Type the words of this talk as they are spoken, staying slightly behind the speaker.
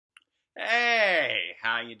Hey,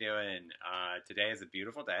 how you doing? Today is a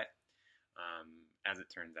beautiful day. As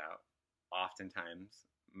it turns out, oftentimes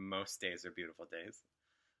most days are beautiful days,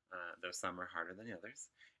 though some are harder than others.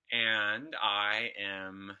 And I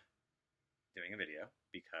am doing a video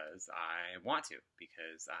because I want to,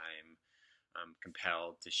 because I'm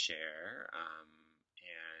compelled to share.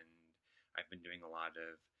 And I've been doing a lot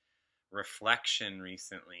of reflection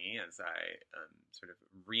recently as I sort of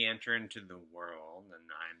re enter into the world, and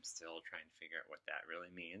I'm still trying to figure out what that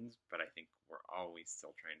really means. But I think we're always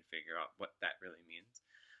still trying to figure out what that really means.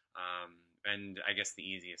 And I guess the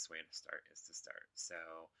easiest way to start is to start. So,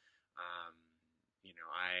 um,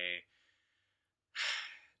 I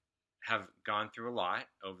have gone through a lot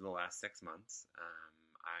over the last 6 months.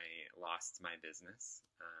 I lost my business.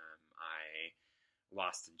 I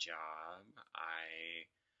lost a job. I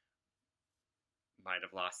might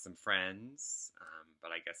have lost some friends,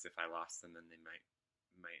 but I guess if I lost them, then they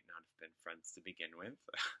might not have been friends to begin with.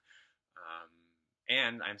 um,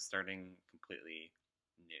 and I'm starting completely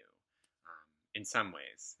new in some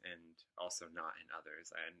ways, and also not in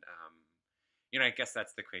others. And I guess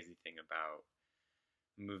that's the crazy thing about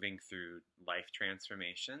moving through life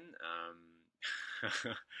transformation,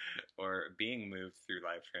 or being moved through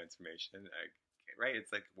life transformation. Right?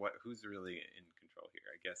 It's like who's really in control here?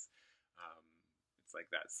 I guess um, it's like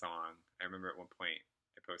that song. I remember at one point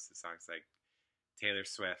I posted songs like Taylor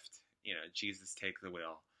Swift, Jesus take the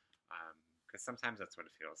wheel, because sometimes that's what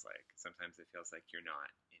it feels like. Sometimes it feels like you're not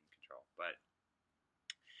in control. But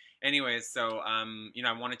anyways, so I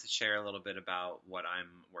wanted to share a little bit about what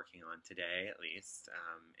I'm working on today, at least,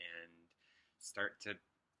 and start to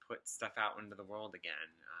put stuff out into the world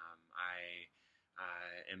again. I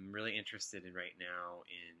am really interested in right now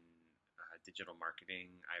in digital marketing.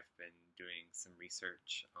 I've been doing some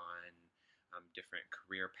research on different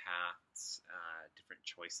career paths, different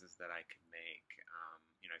choices that I could make.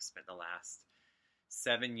 I've spent the last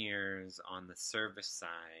 7 years on the service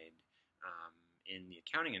side, in the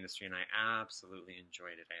accounting industry, and I absolutely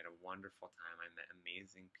enjoyed it. I had a wonderful time. I met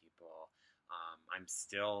amazing people. I'm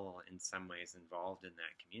still, in some ways, involved in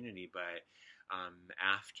that community, but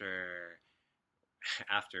after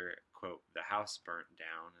quote the house burnt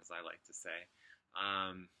down, as I like to say,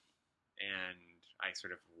 um, and I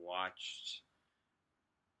sort of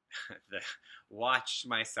the watched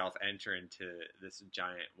myself enter into this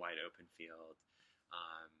giant wide open field,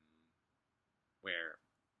 um, where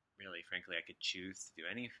really, frankly, I could choose to do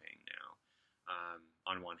anything now.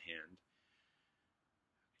 On one hand,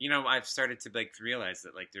 I've started to realize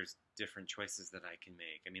that there's different choices that I can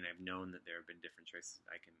make. I mean, I've known that there have been different choices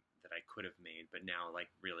that I could have made, but now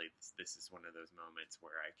really this is one of those moments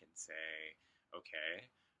where I can say,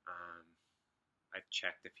 okay, um, I've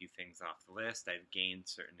checked a few things off the list. I've gained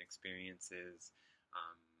certain experiences.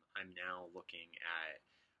 Um, I'm now looking at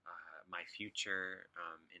my future,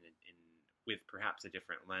 in with perhaps a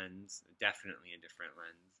different lens, definitely a different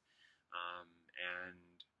lens,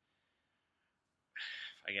 and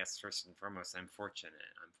I guess first and foremost, I'm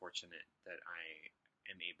fortunate. I'm fortunate that I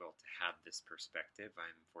am able to have this perspective.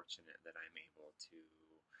 I'm fortunate that I'm able to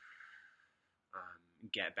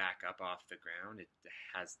get back up off the ground. It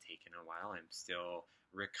has taken a while. I'm still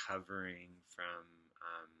recovering from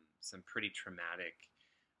some pretty traumatic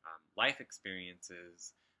life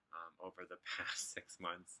experiences over the past 6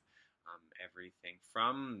 months. Everything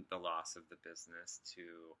from the loss of the business to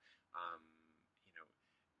um, you know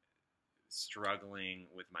struggling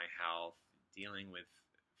with my health, dealing with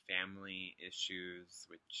family issues,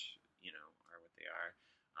 which are what they are,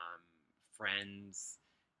 friends,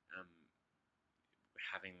 um,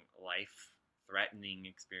 having life-threatening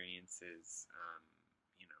experiences.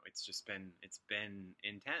 It's been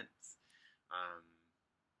intense, um,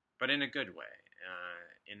 but in a good way,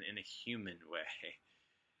 in a human way.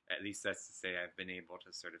 At least that's to say, I've been able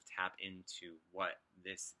to sort of tap into what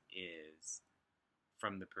this is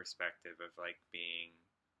from the perspective of being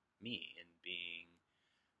me and being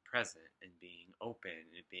present and being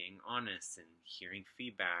open and being honest and hearing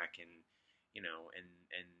feedback and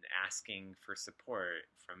and asking for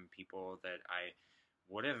support from people that I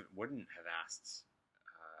wouldn't have asked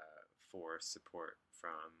for support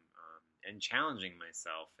from, and challenging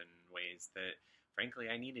myself in ways that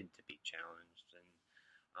frankly I needed to be challenged,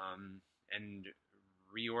 and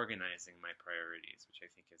reorganizing my priorities, which I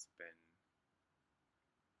think has been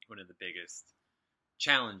one of the biggest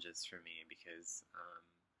challenges for me because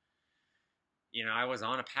I was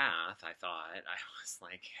on a path. I thought I was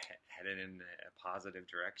headed in a positive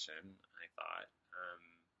direction. I thought,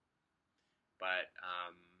 but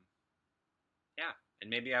yeah, and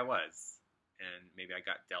maybe I was, and maybe I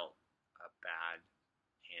got dealt a bad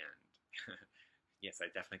hand. Yes, I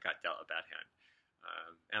definitely got dealt a bad hand.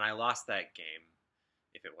 And I lost that game,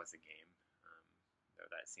 if it was a game. Though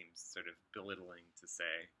that seems sort of belittling to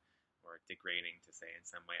say, or degrading to say in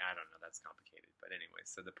some way. I don't know. That's complicated. But anyway,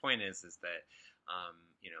 so the point is that,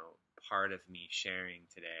 part of me sharing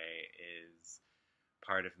today is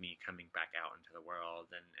part of me coming back out into the world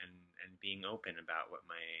and being open about what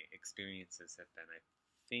my experiences have been. I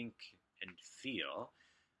think and feel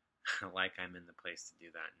like I'm in the place to do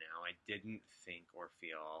that now. I didn't think or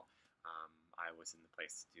feel I was in the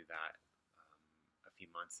place to do that a few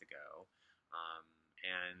months ago.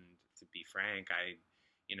 And to be frank, I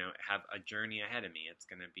have a journey ahead of me. It's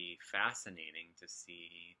going to be fascinating to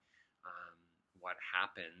see what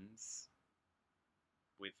happens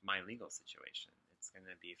with my legal situation. It's going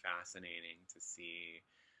to be fascinating to see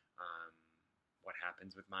what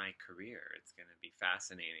happens with my career. It's going to be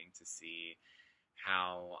fascinating to see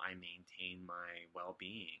how I maintain my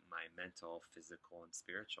well-being, my mental, physical, and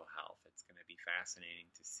spiritual health. It's going to be fascinating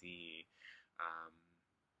to see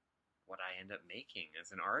what I end up making as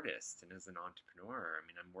an artist and as an entrepreneur. I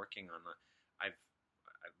mean, I'm working on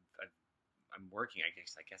I'm working.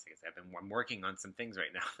 I'm working on some things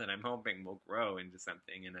right now that I'm hoping will grow into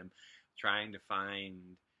something, and I'm trying to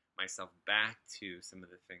find myself back to some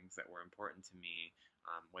of the things that were important to me,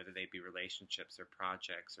 whether they be relationships or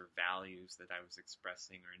projects or values that I was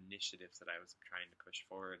expressing or initiatives that I was trying to push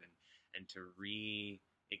forward, and to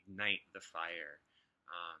reignite the fire,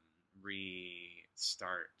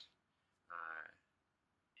 restart,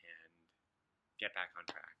 and get back on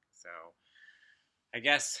track. So I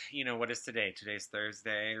guess, what is today? Today's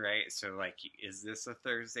Thursday, right? So, like, is this a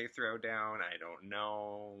Thursday throwdown? I don't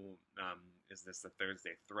know. Is this a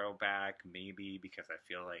Thursday throwback? Maybe, because I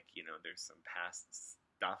feel like, there's some past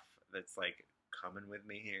stuff that's, like, coming with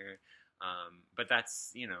me here. But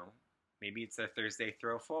that's, maybe it's a Thursday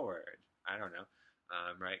throw forward. I don't know,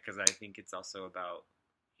 right? Because I think it's also about,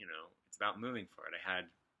 it's about moving forward. I'll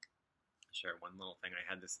share one little thing. I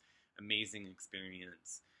had this amazing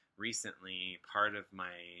experience recently. Part of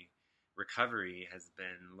my recovery has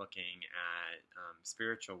been looking at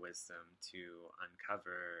spiritual wisdom to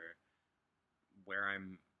uncover where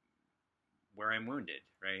I'm wounded,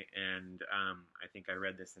 right? And I think I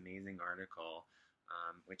read this amazing article,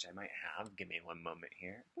 which I might have. Give me one moment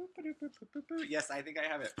here. Yes, I think I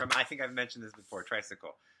have it. I think I've mentioned this before.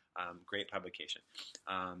 Tricycle, great publication,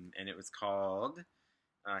 and it was called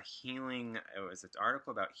healing. It was an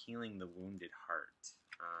article about healing the wounded heart.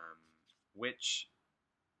 Which,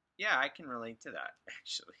 yeah, I can relate to that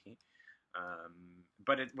actually.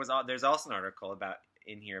 But there's also an article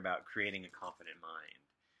in here about creating a confident mind,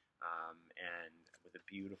 and with a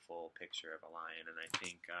beautiful picture of a lion. And I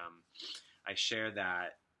think I share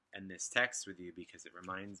that and this text with you because it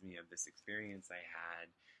reminds me of this experience I had,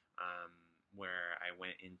 where I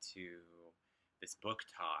went into this book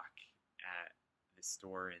talk at the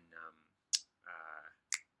store in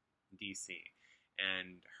DC.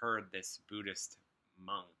 And heard this Buddhist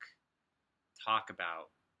monk talk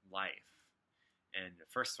about life. And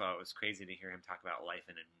first of all, it was crazy to hear him talk about life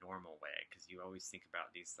in a normal way, because you always think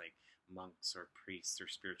about these like monks or priests or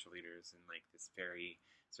spiritual leaders in like this very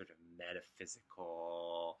sort of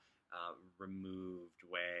metaphysical, removed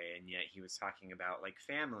way. And yet he was talking about like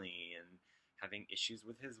family and having issues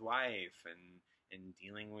with his wife and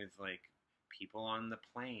dealing with like people on the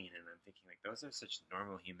plane. And I'm thinking like, those are such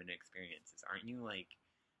normal human experiences. Aren't you like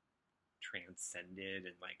transcended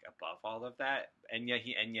and like above all of that? And yet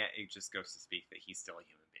it just goes to speak that he's still a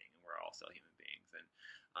human being, and we're all still human beings.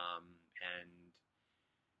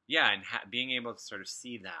 Being able to sort of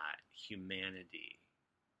see that humanity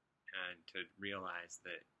and to realize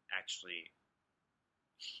that actually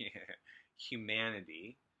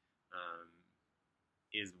humanity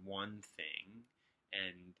is one thing,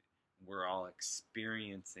 and we're all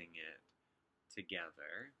experiencing it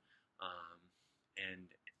together, and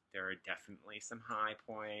there are definitely some high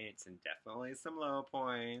points and definitely some low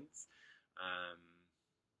points,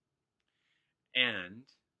 and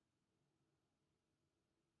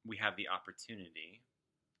we have the opportunity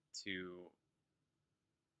to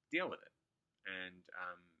deal with it, and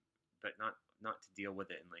but not to deal with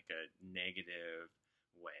it in like a negative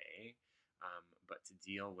way, but to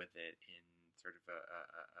deal with it in sort of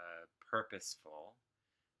a purposeful,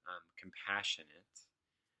 compassionate,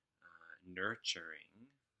 nurturing,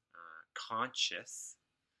 conscious,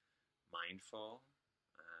 mindful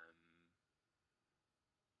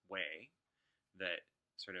way that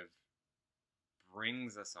sort of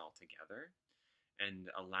brings us all together and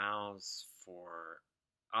allows for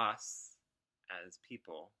us as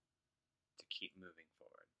people to keep moving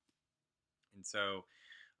forward. And so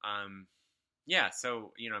yeah,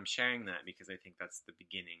 so I'm sharing that because I think that's the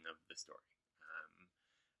beginning of the story,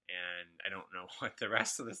 and I don't know what the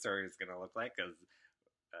rest of the story is going to look like because,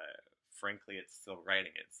 frankly, it's still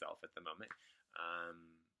writing itself at the moment.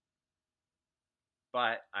 Um,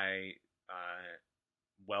 but I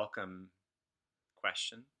welcome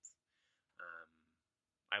questions. Um,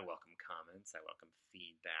 I welcome comments. I welcome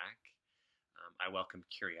feedback. I welcome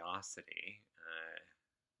curiosity.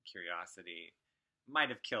 Curiosity might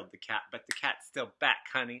have killed the cat, but the cat's still back,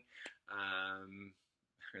 honey. Or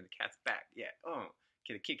the cat's back. Yeah. Oh,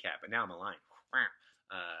 get a Kit Kat, but now I'm alive.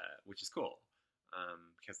 Which is cool,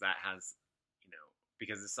 because that has,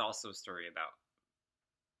 because it's also a story about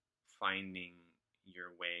finding your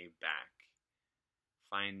way back,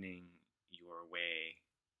 finding your way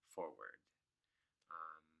forward,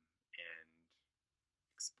 and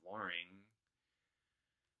exploring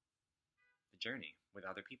the journey with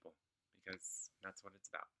other people because that's what it's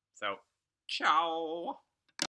about. So, ciao.